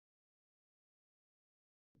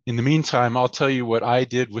In the meantime, I'll tell you what I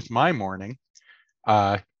did with my morning.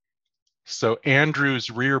 Uh, so Andrew's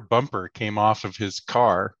rear bumper came off of his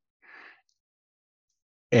car.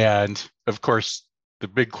 And of course, the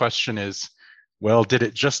big question is, well, did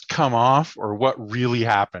it just come off or what really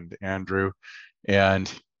happened, Andrew?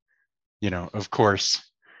 And, of course,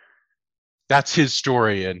 that's his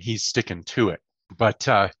story and he's sticking to it. But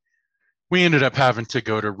we ended up having to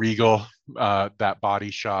go to Regal, that body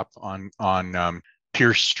shop on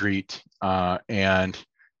Pierce Street, and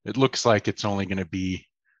it looks like it's only going to be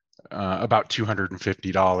about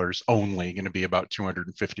 $250, only going to be about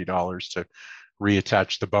 $250 to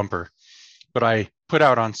reattach the bumper. But I put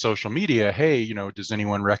out on social media, hey, does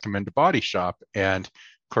anyone recommend a body shop? And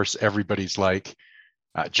of course, everybody's like,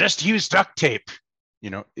 just use duct tape.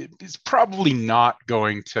 It's probably not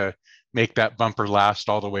going to make that bumper last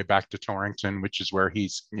all the way back to Torrington, which is where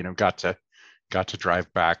he's, got to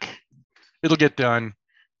drive back. It'll get done.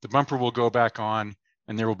 The bumper will go back on,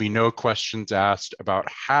 and there will be no questions asked about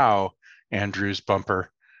how Andrew's bumper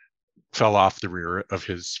fell off the rear of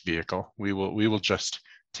his vehicle. We will just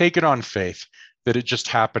take it on faith that it just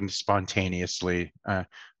happened spontaneously,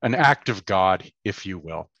 an act of God, if you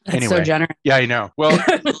will. That's anyway, so generous. Yeah, I know. Well,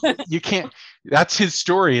 you can't. That's his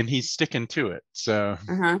story, and he's sticking to it. So,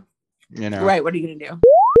 Right. What are you going to do?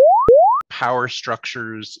 Power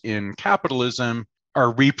structures in capitalism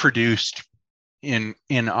are reproduced in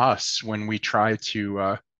us when we try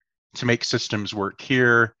to make systems work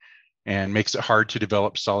here, and makes it hard to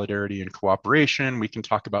develop solidarity and cooperation. We can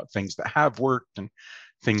talk about things that have worked and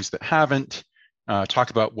things that haven't. Talk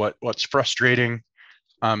about what's frustrating.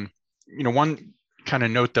 One kind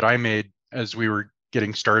of note that I made as we were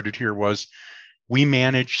getting started here was we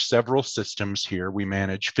manage several systems here. We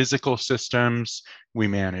manage physical systems, we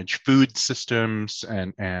manage food systems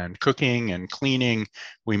and cooking and cleaning.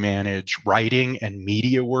 We manage writing and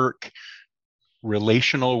media work,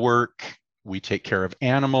 relational work. We take care of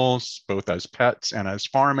animals, both as pets and as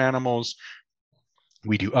farm animals.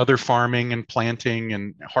 We do other farming and planting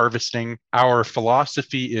and harvesting. Our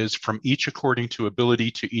philosophy is from each according to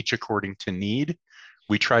ability to each according to need.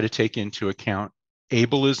 We try to take into account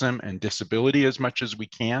ableism and disability as much as we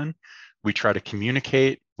can. We try to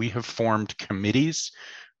communicate. We have formed committees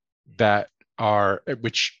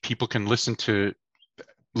which people can listen to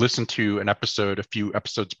an episode a few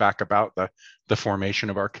episodes back about the formation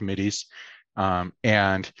of our committees.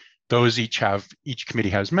 And those each committee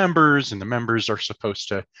has members, and the members are supposed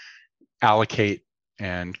to allocate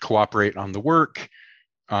and cooperate on the work.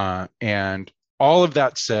 And all of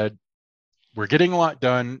that said, we're getting a lot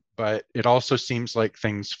done, but it also seems like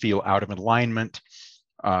things feel out of alignment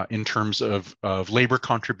in terms of labor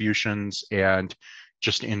contributions, and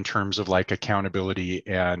just in terms of like accountability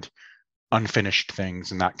and unfinished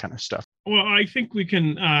things and that kind of stuff. Well, I think we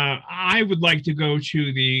can. I would like to go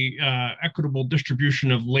to the equitable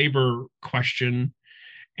distribution of labor question,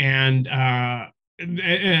 and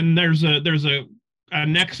there's a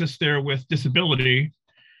nexus there with disability.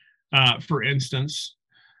 For instance,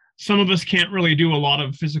 some of us can't really do a lot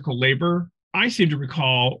of physical labor. I seem to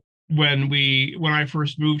recall when I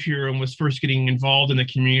first moved here and was first getting involved in the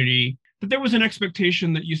community, that there was an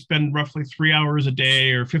expectation that you spend roughly 3 hours a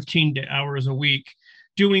day or 15 hours a week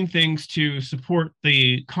doing things to support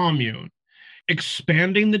the commune.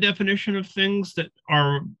 Expanding the definition of things that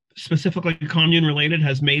are specifically commune related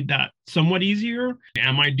has made that somewhat easier.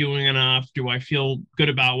 Am I doing enough? Do I feel good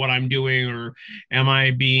about what I'm doing? Or am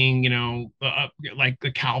I being, like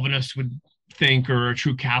the Calvinists would think, or a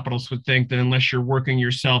true capitalist would think, that unless you're working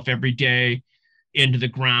yourself every day into the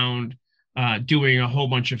ground, doing a whole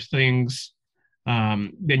bunch of things,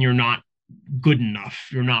 then you're not good enough.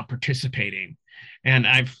 You're not participating. And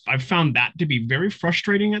I've found that to be very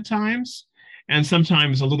frustrating at times, and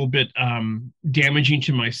sometimes a little bit damaging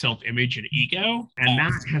to my self-image and ego. And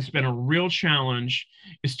that has been a real challenge,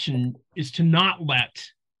 is to not let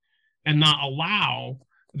and not allow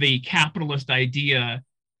the capitalist idea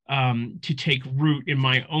to take root in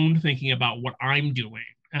my own thinking about what I'm doing,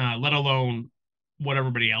 let alone what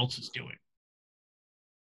everybody else is doing.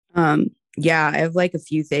 Yeah, I have like a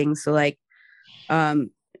few things. So like,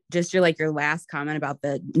 just your last comment about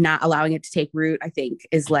the not allowing it to take root, I think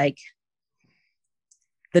is like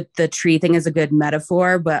the tree thing is a good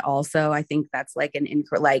metaphor, but also I think that's like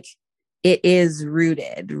like it is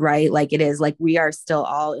rooted, right? Like it is like we are still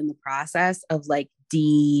all in the process of like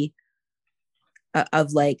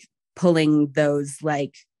pulling those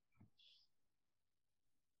like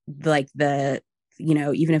the,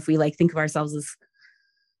 even if we like think of ourselves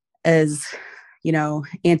as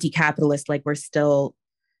anti-capitalist, like we're still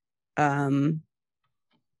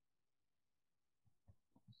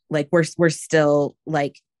like we're still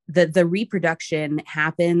like the reproduction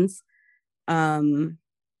happens,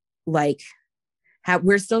 like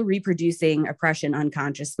we're still reproducing oppression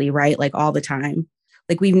unconsciously, right? Like all the time.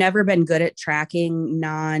 Like we've never been good at tracking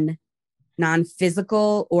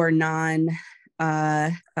non-physical or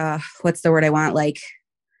what's the word I want? Like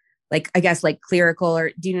I guess like clerical,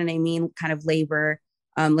 or do you know what I mean? Kind of labor.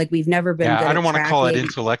 Like we've never been good I at don't want to call it tracking.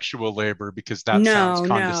 intellectual labor because that sounds No,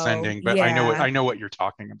 condescending, but yeah. I know what you're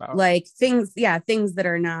talking about. Like things that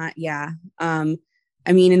are not, yeah.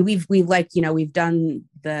 I mean, and we've like, you know, we've done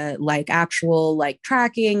the like actual like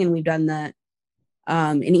tracking, and we've done the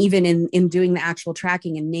and even in doing the actual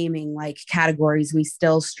tracking and naming like categories, we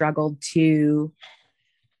still struggled to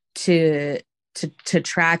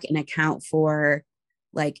track and account for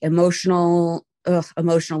like emotional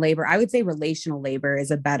labor. I would say relational labor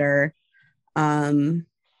is a better,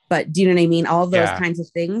 but do you know what I mean? All of those kinds of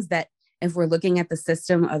things that if we're looking at the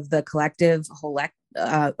system of the collective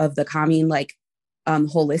of the commune, like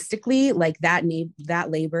holistically, like that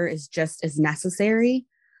labor is just as necessary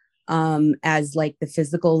as like the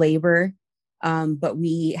physical labor. But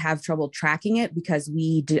we have trouble tracking it because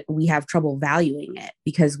we have trouble valuing it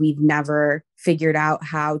because we've never figured out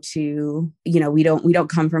how to, you know, we don't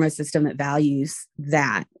come from a system that values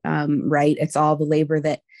that, right? It's all the labor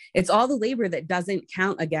that doesn't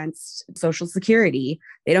count against Social Security.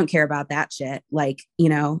 They don't care about that shit. Like, you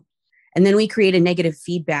know, and then we create a negative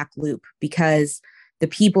feedback loop because the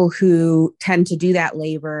people who tend to do that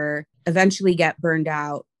labor eventually get burned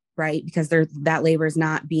out, right? Because that labor is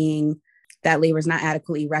not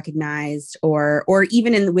adequately recognized, or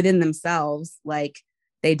even within themselves, like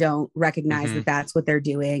they don't recognize that that's what they're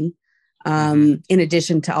doing, in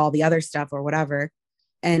addition to all the other stuff or whatever.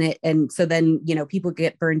 And so then, you know, people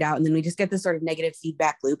get burned out, and then we just get this sort of negative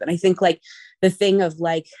feedback loop. And I think like the thing of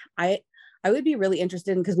like, I would be really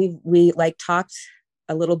interested in, because we like talked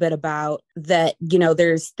a little bit about that, you know,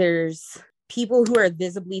 there's people who are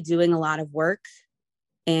visibly doing a lot of work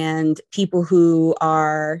and people who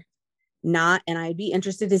are not. And I'd be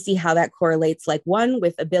interested to see how that correlates, like one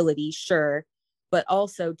with ability, sure, but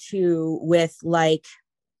also two with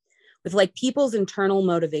people's internal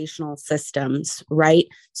motivational systems, right?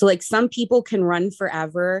 So like some people can run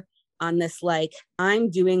forever on this, like, I'm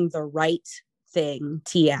doing the right thing,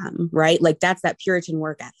 TM, right? Like that's that Puritan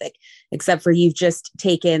work ethic, except for you've just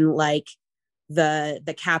taken like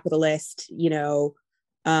the capitalist, you know,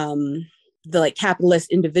 the like capitalist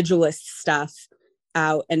individualist stuff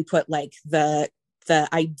out and put like the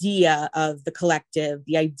idea of the collective,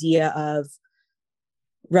 the idea of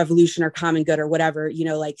revolution or common good or whatever, you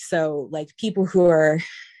know, like, so like people who are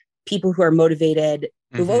motivated,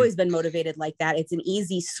 who've always been motivated like that, it's an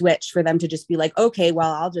easy switch for them to just be like, okay,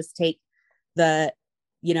 well, I'll just take the,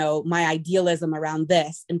 you know, my idealism around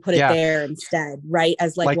this and put it there instead, right?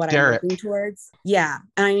 As like what Derek. I'm working towards. Yeah.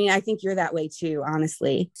 And I mean, I think you're that way too,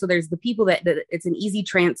 honestly. So there's the people that it's an easy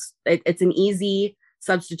it's an easy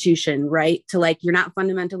substitution, right? To like, you're not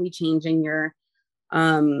fundamentally changing your,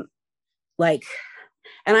 like,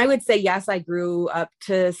 and I would say, yes, I grew up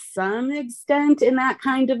to some extent in that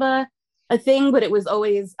kind of a thing, but it was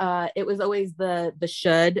always the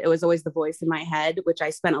should, it was always the voice in my head, which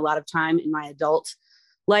I spent a lot of time in my adult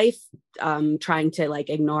life trying to like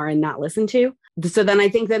ignore and not listen to. So then I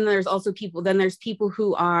think there's people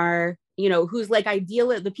who are, you know, who's like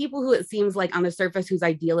the people who it seems like on the surface whose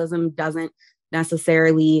idealism doesn't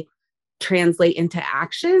necessarily translate into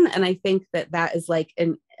action. And I think that is like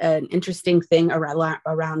an interesting thing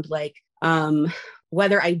around like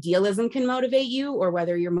whether idealism can motivate you or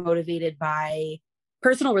whether you're motivated by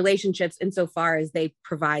personal relationships insofar as they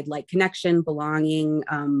provide like connection, belonging,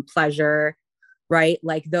 pleasure, right?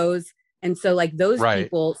 Like those. And so like those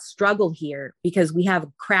people struggle here because we have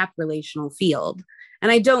a crap relational field.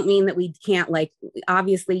 And I don't mean that we can't, like,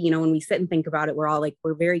 obviously, you know, when we sit and think about it, we're all like,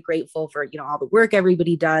 we're very grateful for, you know, all the work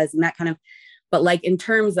everybody does and that kind of, but like in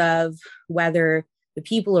terms of whether the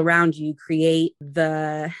people around you create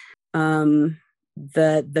the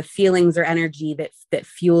feelings or energy that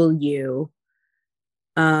fuel you,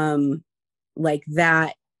 like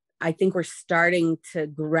that, I think we're starting to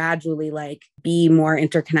gradually like be more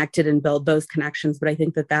interconnected and build those connections. But I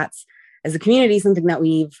think that's, as a community, something that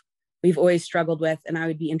we've always struggled with. And I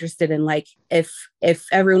would be interested in like, if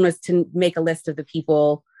everyone was to make a list of the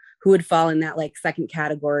people who would fall in that like second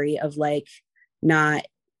category of like not,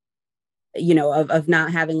 you know, of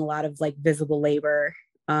not having a lot of like visible labor,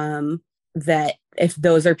 that if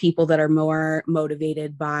those are people that are more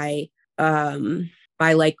motivated by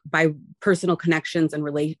by personal connections and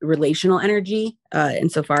relational energy.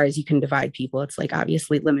 Insofar as you can divide people, it's like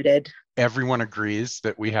obviously limited. Everyone agrees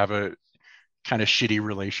that we have a kind of shitty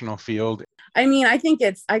relational field. I mean, I think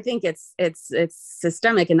it's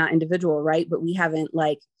systemic and not individual, right? But we haven't,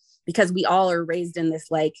 like, because we all are raised in this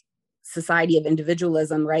like society of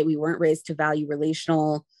individualism, right? We weren't raised to value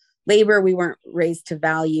relational labor. We weren't raised to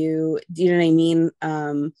value, do you know what I mean?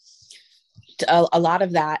 A lot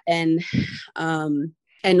of that. And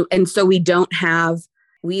so we don't have,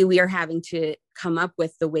 we are having to come up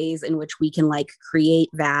with the ways in which we can like create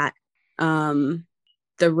that, the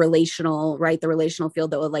relational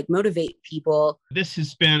field that would like motivate people. This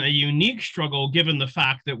has been a unique struggle given the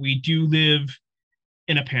fact that we do live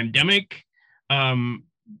in a pandemic.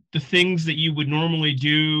 The things that you would normally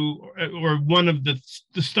do, or one of the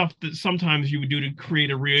stuff that sometimes you would do to create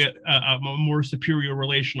a more superior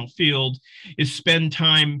relational field, is spend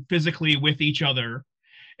time physically with each other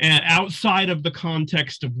and outside of the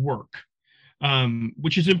context of work,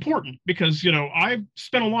 which is important because, you know, I've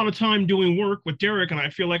spent a lot of time doing work with Derek and I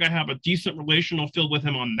feel like I have a decent relational field with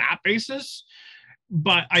him on that basis.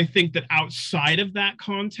 But I think that outside of that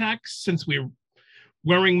context, since we're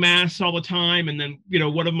wearing masks all the time, and then, you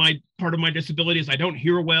know, part of my disability is I don't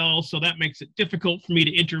hear well, so that makes it difficult for me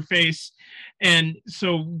to interface. And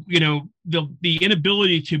so, you know, the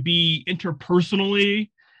inability to be interpersonally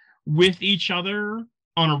with each other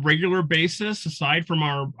on a regular basis, aside from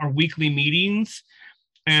our weekly meetings,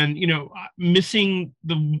 and, you know, missing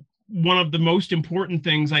one of the most important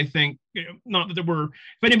things, I think, you know, not that if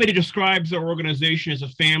anybody describes their organization as a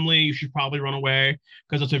family, you should probably run away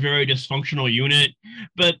because it's a very dysfunctional unit.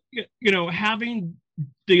 But, you know, having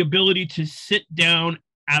the ability to sit down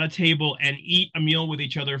at a table and eat a meal with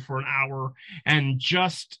each other for an hour and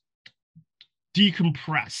just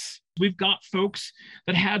decompress. We've got folks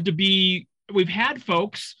we've had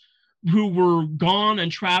folks who were gone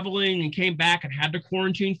and traveling and came back and had to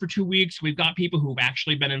quarantine for 2 weeks. We've got people who've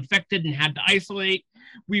actually been infected and had to isolate.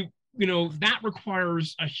 You know, that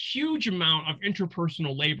requires a huge amount of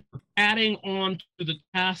interpersonal labor, adding on to the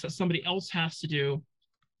tasks that somebody else has to do.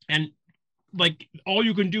 And like, all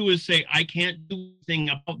you can do is say, I can't do anything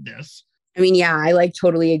about this. I mean, yeah, I like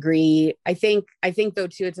totally agree. I think though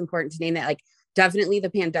too, it's important to name that, like, definitely the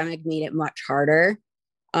pandemic made it much harder.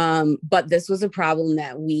 But this was a problem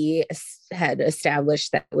that we had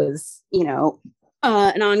established that was, you know,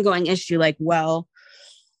 an ongoing issue, like, well,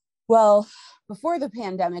 before the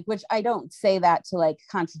pandemic, which I don't say that to like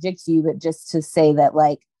contradict you, but just to say that,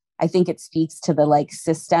 like, I think it speaks to the like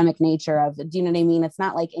systemic nature of it. Do you know what I mean? It's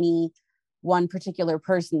not like any one particular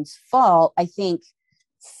person's fault. I think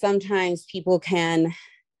sometimes people can,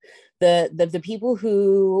 the people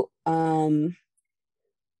who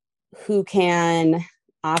can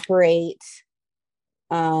operate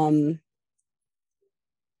and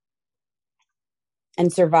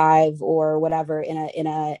survive or whatever in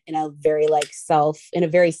a very like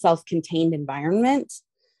self-contained environment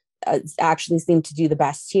actually seem to do the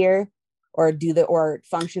best here, or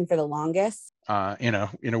function for the longest. In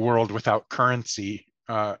a world without currency,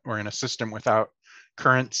 or in a system without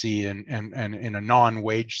currency, and in a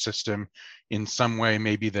non-wage system, in some way,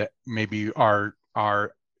 maybe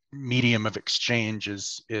our medium of exchange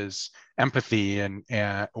is empathy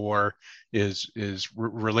or is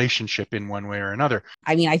relationship in one way or another.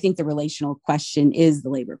 I mean, I think the relational question is the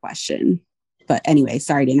labor question. But anyway,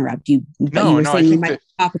 sorry to interrupt you. But you were saying you might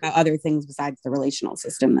talk about other things besides the relational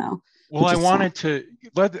system, though. Well, I wanted to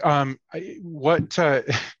I'm going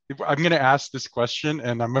to ask this question,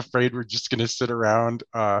 and I'm afraid we're just going to sit around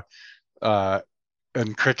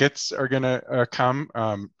and crickets are going to come.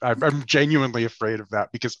 I'm genuinely afraid of that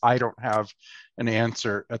because I don't have an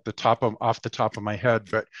answer off the top of my head.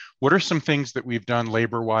 But what are some things that we've done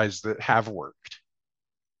labor-wise that have worked?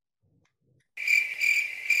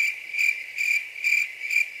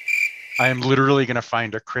 I am literally going to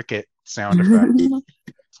find a cricket sound effect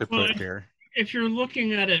to put here. If you're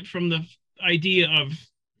looking at it from the idea of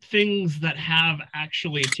things that have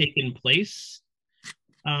actually taken place,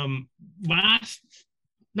 not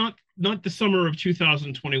the summer of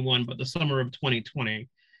 2021, but the summer of 2020,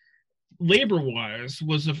 labor-wise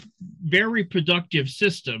was a very productive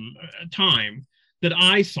time that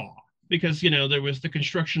I saw, because, you know, there was the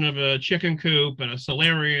construction of a chicken coop and a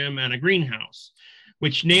solarium and a greenhouse,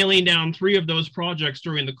 which nailing down 3 of those projects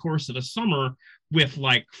during the course of the summer with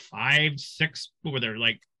like 5, 6, what were there,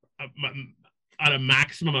 like at a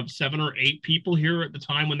maximum of 7 or 8 people here at the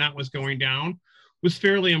time when that was going down, was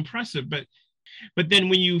fairly impressive. But then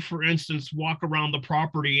when you, for instance, walk around the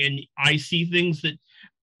property and I see things that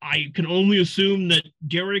I can only assume that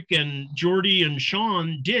Derek and Jordy and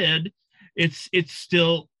Sean did, it's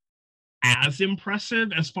still as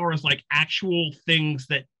impressive as far as like actual things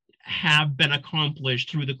that have been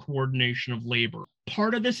accomplished through the coordination of labor.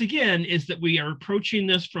 Part of this, again, is that we are approaching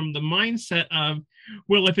this from the mindset of,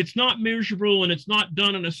 well, if it's not measurable and it's not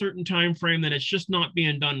done in a certain time frame, then it's just not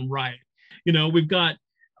being done right. You know, we've got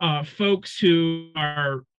folks who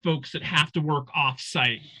are folks that have to work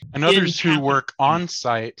off-site. And others who work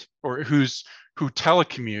on-site or who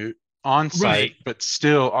telecommute on-site, right, but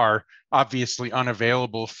still are obviously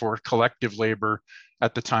unavailable for collective labor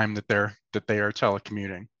at the time that they are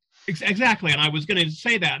telecommuting. Exactly. And I was going to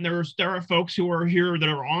say that. And there are folks who are here that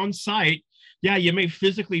are on site. Yeah, you may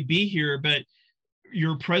physically be here, but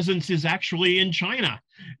your presence is actually in China,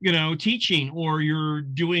 you know, teaching, or you're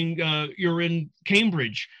doing, you're in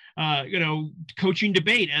Cambridge, you know, coaching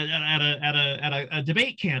debate at a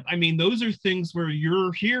debate camp. I mean, those are things where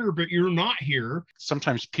you're here, but you're not here.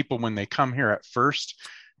 Sometimes people, when they come here at first,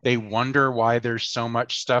 they wonder why there's so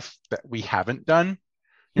much stuff that we haven't done.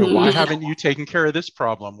 You know, why haven't you taken care of this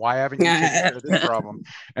problem? Why haven't you taken care of this problem?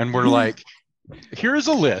 And we're like, here's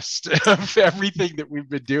a list of everything that we've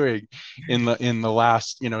been doing in the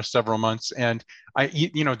last, you know, several months. And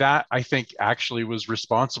that I think actually was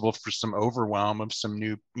responsible for some overwhelm of some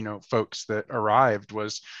new, you know, folks that arrived.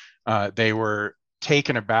 Was they were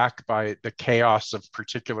taken aback by the chaos of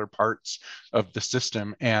particular parts of the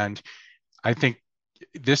system. And I think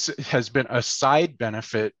this has been a side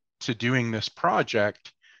benefit to doing this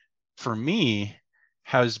project for me,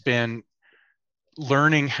 has been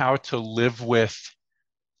learning how to live with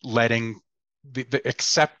letting the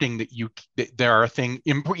accepting that there are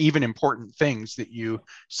even important things that you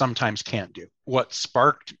sometimes can't do. What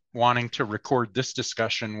sparked wanting to record this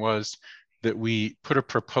discussion was that we put a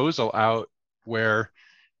proposal out where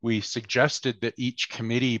we suggested that each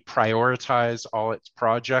committee prioritize all its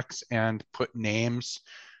projects and put names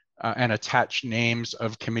and attach names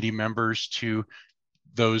of committee members to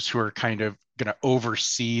those who are kind of going to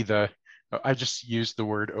oversee I just used the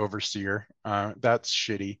word overseer. That's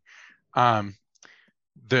shitty.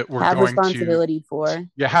 That we're have going responsibility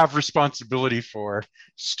to have responsibility for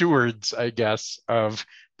stewards, I guess, of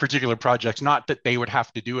particular projects. Not that they would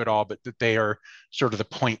have to do it all, but that they are sort of the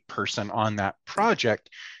point person on that project.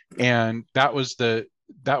 And that was the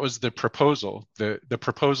proposal. The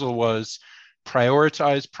proposal was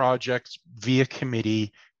prioritize projects via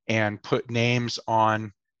committee and put names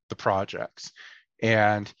on the projects.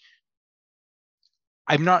 And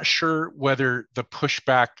I'm not sure whether the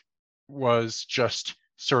pushback was just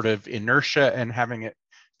sort of inertia and having it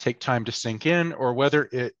take time to sink in, or whether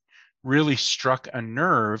it really struck a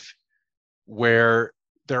nerve where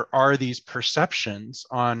there are these perceptions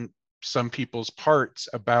on some people's parts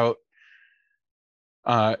about,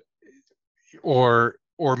 or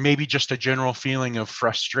maybe just a general feeling of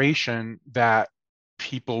frustration that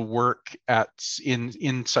people work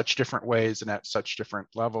in such different ways and at such different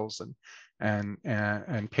levels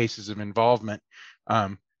and paces of involvement.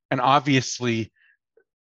 And obviously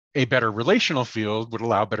a better relational field would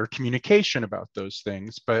allow better communication about those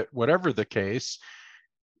things. But whatever the case,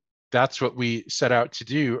 that's what we set out to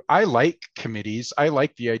do. I like committees. I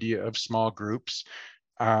like the idea of small groups.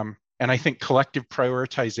 And I think collective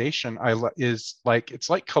prioritization it's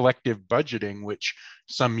like collective budgeting, which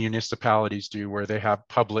some municipalities do, where they have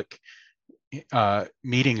public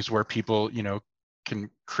meetings where people, you know, can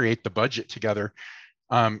create the budget together.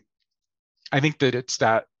 I think that it's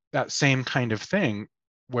that same kind of thing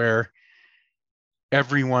where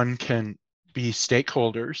everyone can be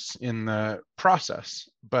stakeholders in the process,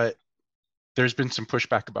 but there's been some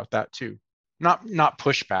pushback about that too. Not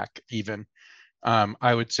pushback even.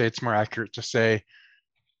 I would say it's more accurate to say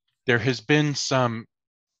there has been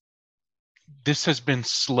this has been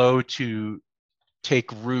slow to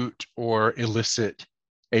take root or elicit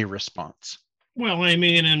a response. Well, I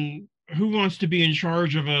mean, and who wants to be in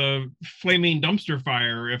charge of a flaming dumpster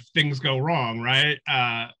fire if things go wrong, right?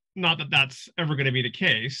 Not that that's ever going to be the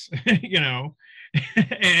case, you know,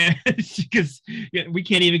 because we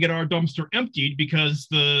can't even get our dumpster emptied because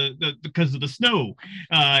because of the snow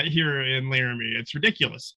here in Laramie. It's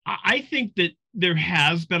ridiculous. I think that there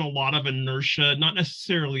has been a lot of inertia, not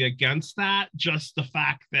necessarily against that, just the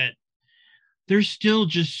fact that there's still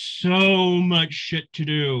just so much shit to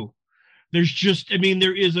do. There's just, I mean,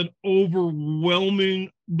 there is an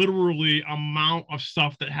overwhelming, literally, amount of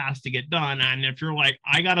stuff that has to get done. And if you're like,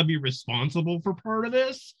 I got to be responsible for part of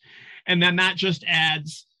this, and then that just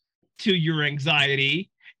adds to your anxiety.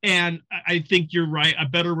 And I think you're right. A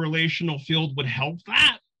better relational field would help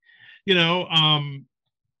that. You know,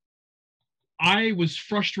 I was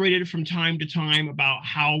frustrated from time to time about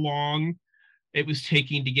how long it was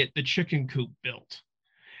taking to get the chicken coop built.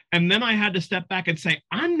 And then I had to step back and say,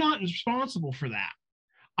 I'm not responsible for that.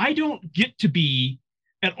 I don't get to be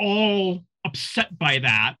at all upset by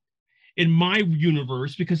that in my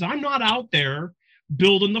universe because I'm not out there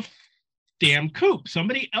building the damn coop.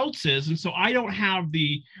 Somebody else is. And so I don't have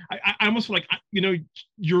I almost feel like,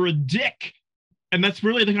 you're a dick. And that's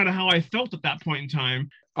really the kind of how I felt at that point in time.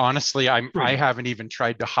 Honestly, I haven't even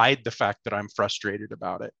tried to hide the fact that I'm frustrated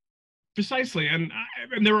about it. Precisely. And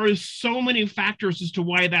there are so many factors as to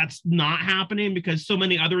why that's not happening, because so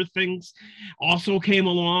many other things also came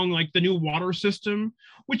along, like the new water system,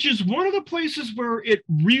 which is one of the places where it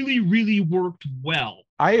really, really worked well.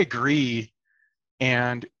 I agree.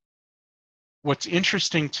 And what's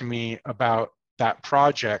interesting to me about that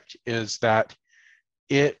project is that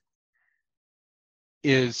we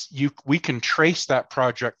can trace that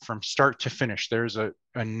project from start to finish. There's a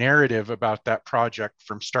narrative about that project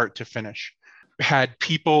from start to finish. Had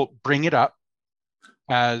people bring it up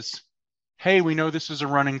as, hey, we know this is a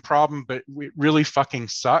running problem, but it really fucking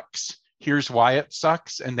sucks. Here's why it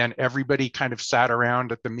sucks. And then everybody kind of sat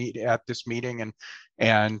around at this meeting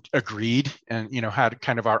and agreed and, had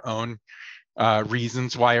kind of our own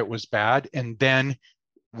reasons why it was bad. And then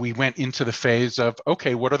we went into the phase of,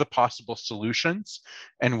 okay, what are the possible solutions?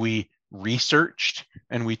 And we researched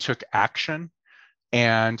and we took action.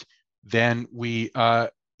 And then we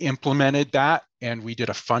implemented that, and we did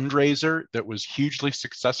a fundraiser that was hugely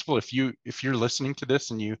successful. If you're listening to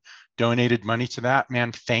this and you donated money to that,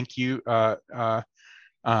 man, thank you.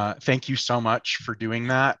 Thank you so much for doing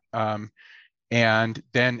that. And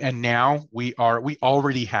now we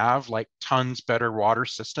already have like tons better water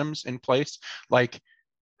systems in place, like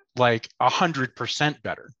 100%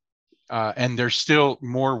 better. And there's still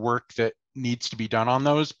more work that needs to be done on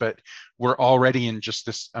those, but we're already in just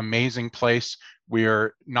this amazing place.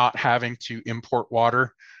 We're not having to import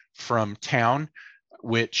water from town,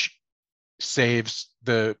 which saves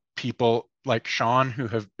the people like Sean, who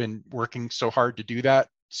have been working so hard to do that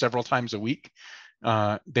several times a week.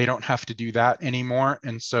 They don't have to do that anymore.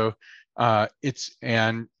 And so and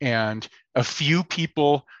a few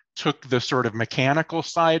people took the sort of mechanical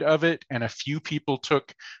side of it, and a few people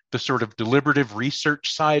took the sort of deliberative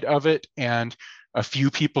research side of it, and a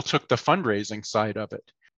few people took the fundraising side of it.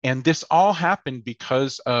 And this all happened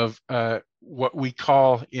because of what we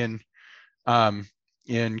call in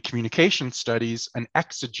communication studies an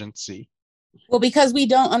exigency. Well, because we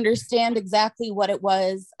don't understand exactly what it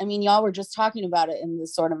was. I mean, y'all were just talking about it in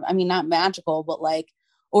this sort of, I mean, not magical, but like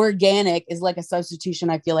organic is like a substitution,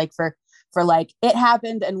 I feel like, for like it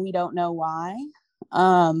happened and we don't know why.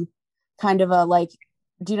 Kind of a like,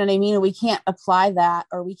 do you know what I mean? We can't apply that,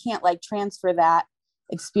 or we can't like transfer that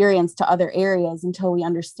experience to other areas until we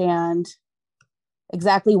understand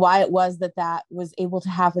exactly why it was that was able to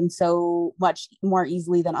happen so much more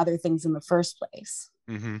easily than other things in the first place.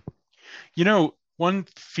 Mm-hmm. One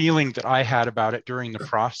feeling that I had about it during the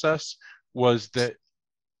process was that,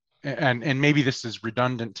 and maybe this is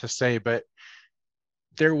redundant to say, but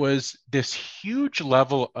there was this huge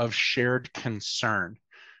level of shared concern,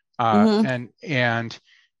 and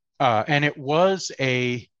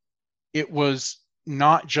it was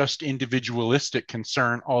not just individualistic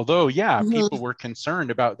concern, although people were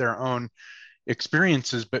concerned about their own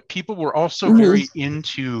experiences, but people were also very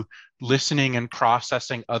into listening and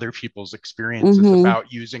processing other people's experiences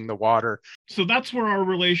about using the water. So that's where our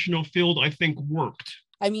relational field, I think, worked.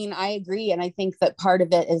 I mean, I agree. And I think that part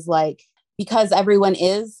of it is like, because everyone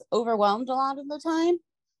is overwhelmed a lot of the time,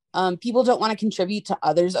 people don't want to contribute to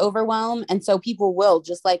others' overwhelm. And so people will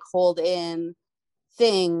just like hold in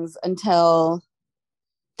things until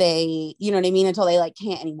they, you know what I mean? Until they like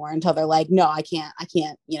can't anymore, until they're like, no, I can't, I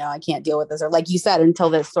can't deal with this. Or like you said, until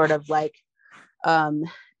this sort of like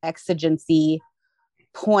exigency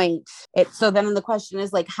point. So then the question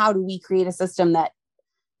is like, how do we create a system that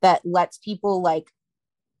lets people like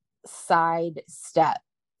sidestep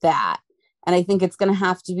that? And I think it's going to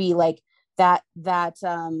have to be like that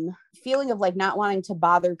feeling of like not wanting to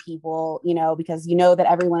bother people, because that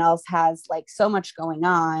everyone else has like so much going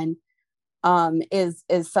on, is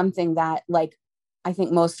something that like I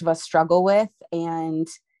think most of us struggle with. And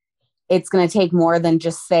it's going to take more than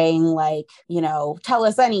just saying like, tell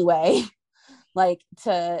us anyway, like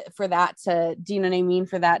for that to, do you know what I mean?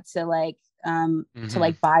 For that to like, to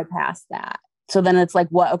like bypass that. So then it's like,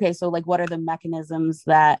 what are the mechanisms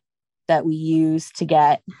that we use to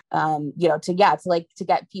get, to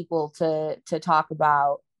get people to talk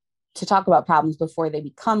about problems before they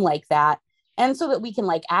become like that. and so that we can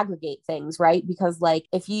like aggregate things, right? Because like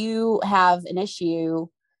if you have an issue,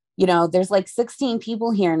 you know, there's like 16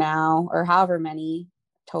 people here now, or however many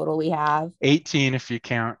total we have. 18 if you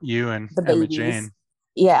count you and the Emma babies. Jane.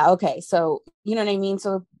 Yeah, okay. So you know what I mean?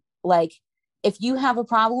 So like if you have a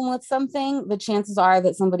problem with something, the chances are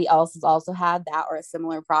that somebody else has also had that or a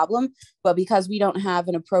similar problem. But because we don't have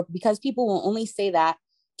an appropriate, because people will only say that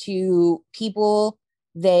to people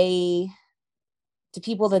they, to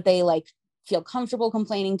people that they like feel comfortable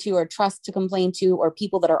complaining to or trust to complain to, or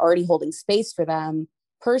people that are already holding space for them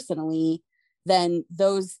personally, then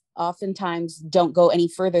those oftentimes don't go any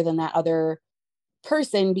further than that other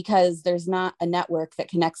person, because there's not a network that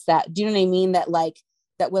connects that. Do you know what I mean? That like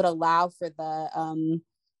that would allow for the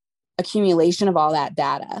accumulation of all that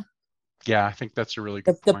data. Yeah, I think that's a really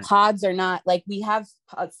good the point. pods are not like, we have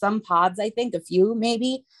some pods, I think a few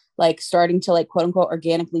maybe, like starting to like quote unquote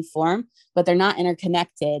organically form, but they're not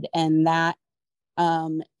interconnected, and that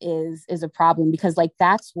is a problem, because like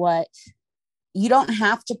that's what you don't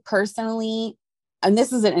have to personally, and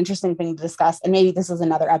this is an interesting thing to discuss, and maybe this is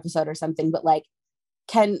another episode or something, but like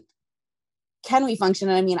can we function?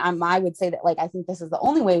 And I mean, I would say that like I think this is the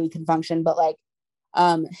only way we can function, but like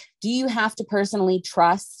do you have to personally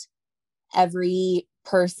trust every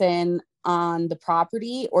person on the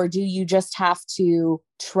property, or do you just have to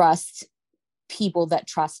trust people that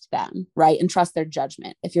trust them, right? And trust their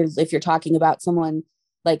judgment. If you're talking about someone,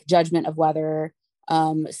 like judgment of whether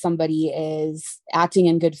somebody is acting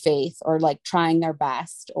in good faith or like trying their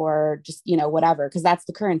best, or just, you know, whatever, because that's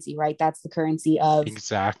the currency, right? That's the currency of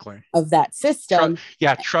exactly of that system.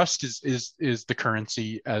 Trust is the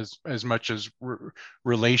currency as much as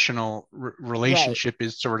relationship right.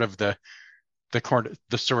 Is sort of the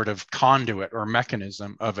sort of conduit or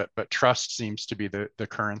mechanism of it, but trust seems to be the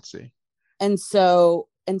currency. And so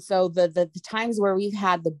the times where we've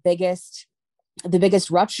had the biggest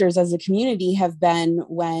ruptures as a community have been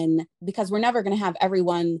when, because we're never going to have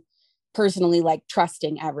everyone personally like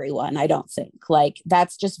trusting everyone. I don't think, like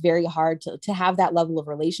that's just very hard to have that level of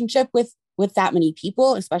relationship with that many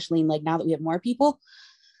people, especially like now that we have more people,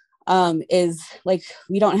 is like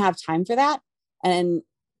we don't have time for that. And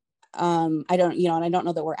I don't, you know, and I don't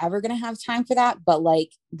know that we're ever going to have time for that, but like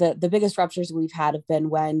the biggest ruptures we've had have been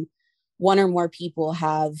when one or more people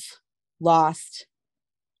have lost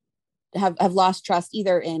trust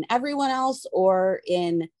either in everyone else or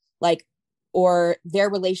in like, or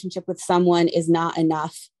their relationship with someone is not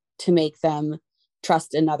enough to make them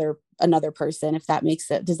trust another person, if that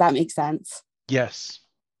makes it. Does that make sense? Yes.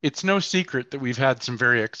 It's no secret that we've had some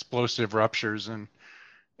very explosive ruptures,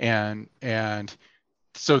 and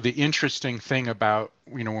so the interesting thing about,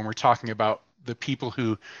 you know, when we're talking about the people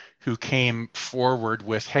who came forward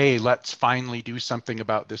with, hey, let's finally do something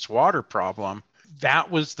about this water problem,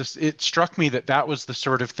 it struck me that was the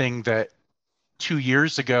sort of thing that 2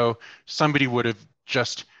 years ago somebody would have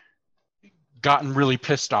just gotten really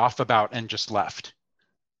pissed off about and just left,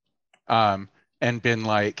 and been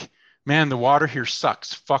like, man, the water here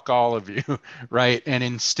sucks, fuck all of you. Right? And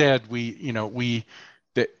instead we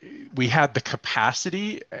had the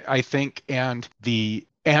capacity, I think, and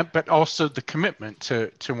but also the commitment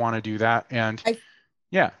to want to do that. And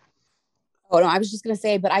yeah. Oh no, I was just going to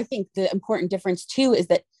say, but I think the important difference too is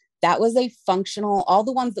that was a functional, all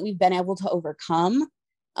the ones that we've been able to overcome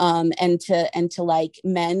and to like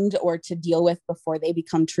mend or to deal with before they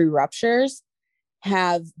become true ruptures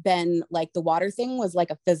have been like, the water thing was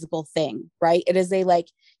like a physical thing, right? It is a like,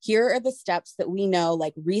 here are the steps that we know,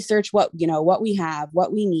 like research what, you know, what we have,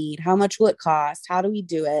 what we need, how much will it cost, how do we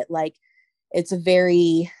do it? Like it's a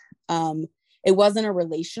very it wasn't a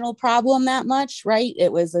relational problem that much, right?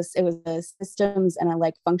 It was a systems and a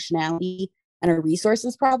like functionality and a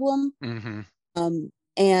resources problem. Mm-hmm.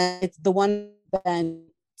 And it's the one then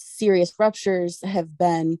serious ruptures have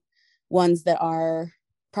been ones that are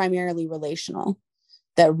primarily relational,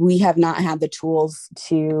 that we have not had the tools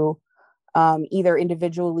to either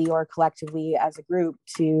individually or collectively as a group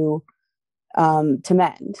to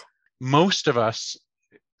mend. Most of us,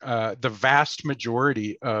 the vast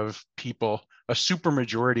majority of people, a super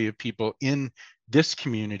majority of people in this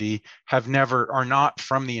community are not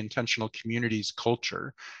from the intentional communities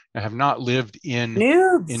culture, and have not lived in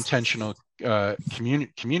intentional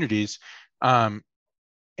communities.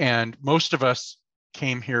 And most of us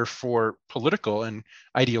came here for political and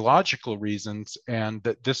ideological reasons, and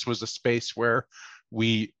that this was a space where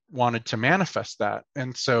we wanted to manifest that.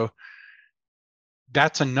 And so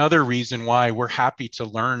that's another reason why we're happy to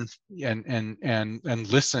learn and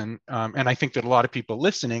listen. And I think that a lot of people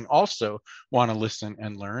listening also want to listen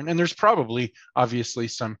and learn. And there's probably obviously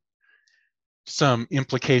some some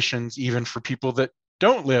implications even for people that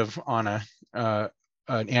don't live on an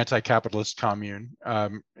anti-capitalist commune,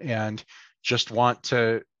 and just want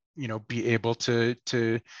to, be able to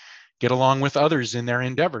get along with others in their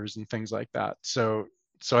endeavors and things like that. So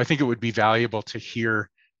I think it would be valuable to hear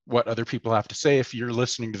what other people have to say. If you're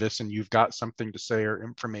listening to this and you've got something to say or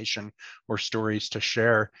information or stories to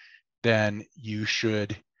share, then you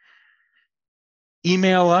should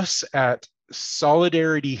email us at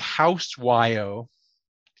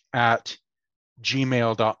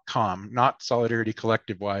solidarityhouseo@gmail.com, not Solidarity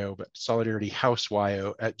Collective YO, but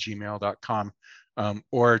solidarityhouseo@gmail.com,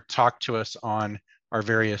 or talk to us on our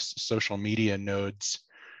various social media nodes,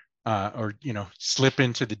 or slip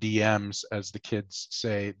into the DMs, as the kids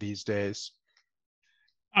say these days.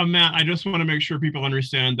 Matt, I just want to make sure people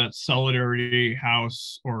understand that Solidarity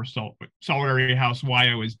House, or Solidarity House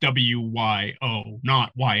YO, is WYO,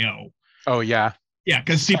 not YO. Oh yeah. Yeah,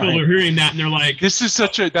 because people are hearing that and they're like,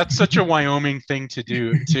 that's such a Wyoming thing to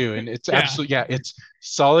do too. And it's absolutely, it's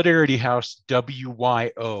Solidarity House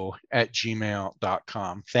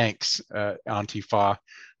WYO@gmail.com. Thanks, Antifa,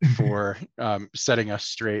 for setting us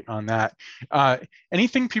straight on that.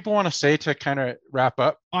 Anything people want to say to kind of wrap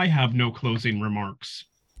up? I have no closing remarks.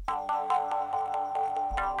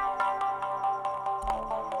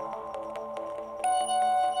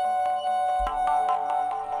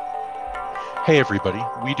 Hey everybody,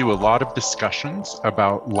 we do a lot of discussions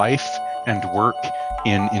about life and work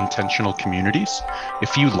in intentional communities.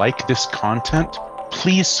 If you like this content,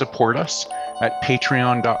 please support us at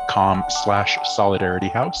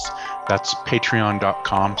patreon.com/solidarityhouse. That's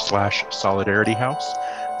patreon.com/solidarityhouse.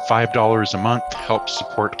 $5 a month helps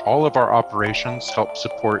support all of our operations, helps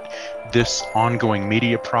support this ongoing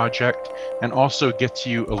media project, and also gets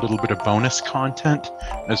you a little bit of bonus content,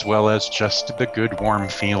 as well as just the good, warm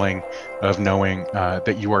feeling of knowing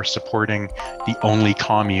that you are supporting the only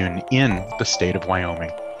commune in the state of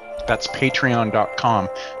Wyoming. That's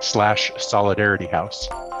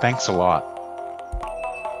patreon.com/solidarityhouse. Thanks a lot.